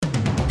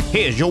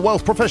Here's your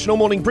Wealth Professional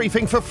morning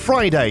briefing for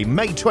Friday,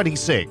 May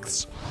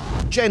 26th.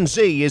 Gen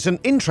Z is an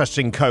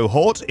interesting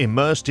cohort,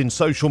 immersed in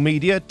social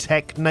media,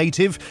 tech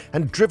native,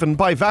 and driven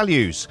by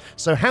values.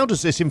 So how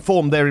does this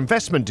inform their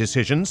investment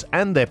decisions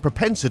and their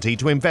propensity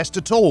to invest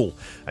at all?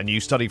 A new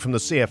study from the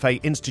CFA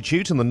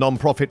Institute and the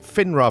non-profit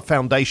FINRA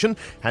Foundation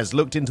has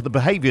looked into the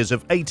behaviours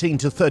of 18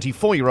 to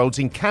 34-year-olds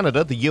in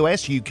Canada, the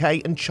US,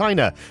 UK, and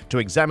China to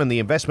examine the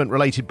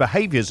investment-related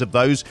behaviours of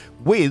those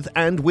with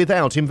and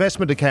without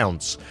investment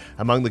accounts.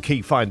 Among the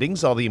key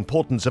findings are the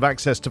importance of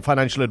access to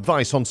financial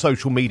advice on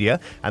social media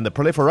and the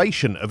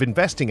proliferation of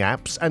investing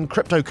apps and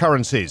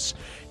cryptocurrencies.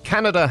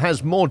 Canada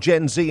has more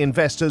Gen Z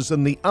investors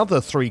than the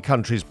other three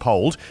countries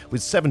polled,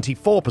 with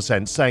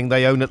 74% saying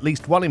they own at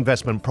least one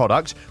investment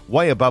product,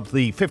 way above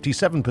the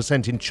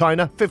 57% in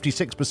China,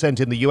 56%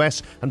 in the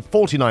US, and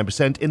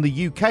 49% in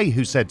the UK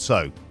who said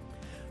so.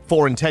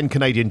 4 in 10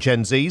 Canadian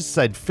Gen Zs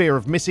said fear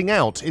of missing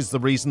out is the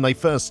reason they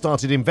first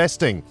started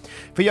investing.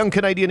 For young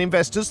Canadian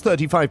investors,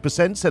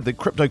 35% said that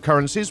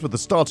cryptocurrencies were the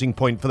starting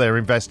point for their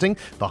investing,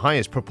 the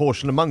highest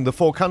proportion among the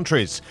 4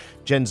 countries.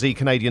 Gen Z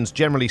Canadians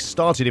generally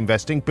started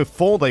investing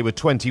before they were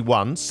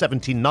 21,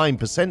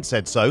 79%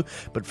 said so,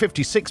 but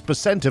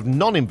 56% of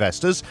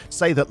non-investors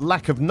say that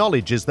lack of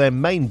knowledge is their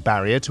main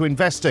barrier to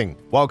investing.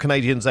 While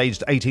Canadians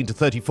aged 18 to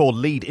 34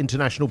 lead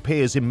international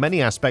peers in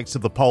many aspects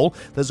of the poll,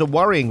 there's a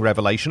worrying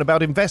revelation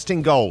about investing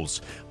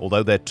goals.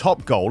 Although their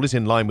top goal is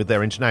in line with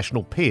their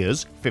international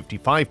peers,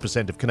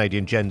 55% of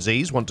Canadian Gen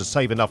Zs want to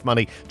save enough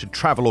money to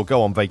travel or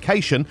go on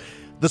vacation,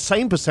 the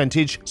same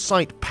percentage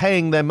cite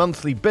paying their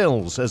monthly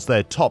bills as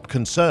their top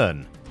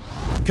concern.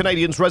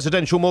 Canadians'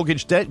 residential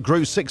mortgage debt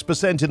grew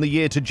 6% in the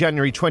year to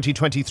January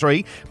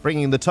 2023,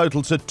 bringing the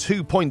total to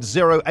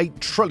 $2.08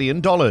 trillion.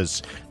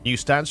 New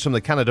stats from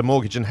the Canada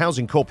Mortgage and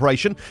Housing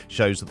Corporation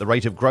shows that the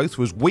rate of growth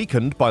was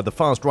weakened by the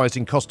fast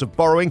rising cost of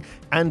borrowing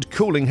and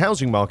cooling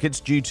housing markets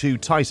due to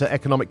tighter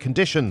economic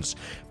conditions.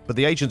 But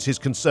the agency is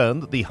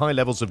concerned that the high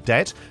levels of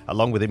debt,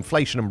 along with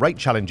inflation and rate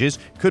challenges,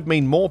 could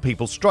mean more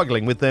people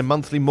struggling with their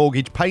monthly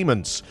mortgage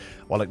payments.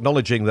 While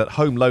acknowledging that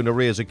home loan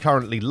arrears are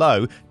currently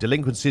low,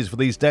 delinquencies for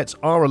these debts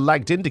are a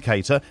lagged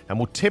indicator and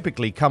will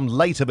typically come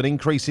later than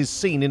increases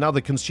seen in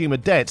other consumer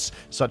debts,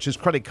 such as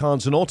credit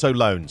cards and auto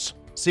loans.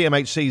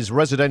 CMHC's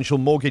residential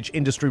mortgage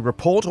industry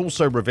report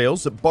also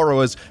reveals that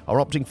borrowers are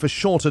opting for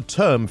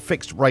shorter-term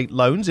fixed-rate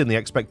loans in the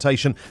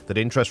expectation that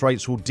interest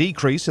rates will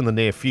decrease in the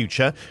near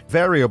future.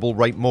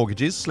 Variable-rate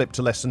mortgages slipped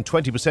to less than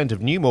 20%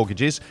 of new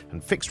mortgages,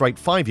 and fixed-rate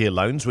 5-year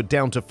loans were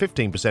down to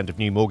 15% of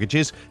new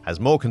mortgages, as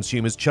more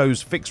consumers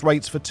chose fixed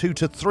rates for 2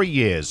 to 3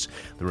 years.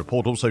 The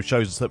report also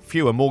shows that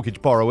fewer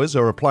mortgage borrowers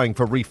are applying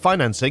for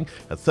refinancing,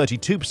 a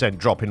 32%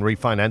 drop in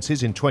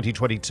refinances in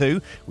 2022,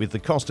 with the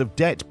cost of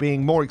debt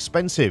being more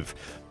expensive.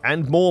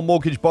 And more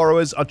mortgage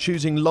borrowers are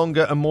choosing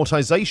longer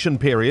amortization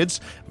periods,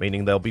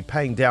 meaning they'll be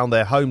paying down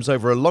their homes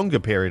over a longer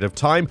period of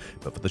time,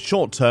 but for the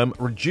short term,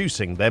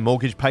 reducing their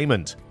mortgage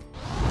payment.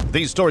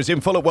 These stories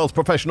in full at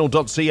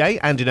WealthProfessional.ca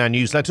and in our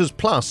newsletters.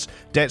 Plus,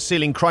 debt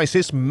ceiling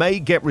crisis may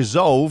get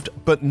resolved,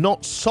 but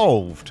not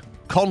solved.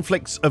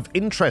 Conflicts of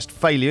interest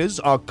failures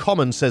are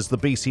common, says the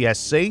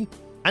BCSC.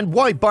 And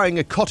why buying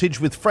a cottage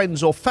with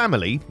friends or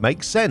family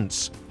makes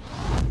sense.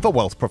 For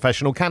Wealth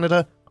Professional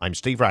Canada, I'm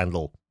Steve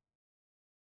Randall.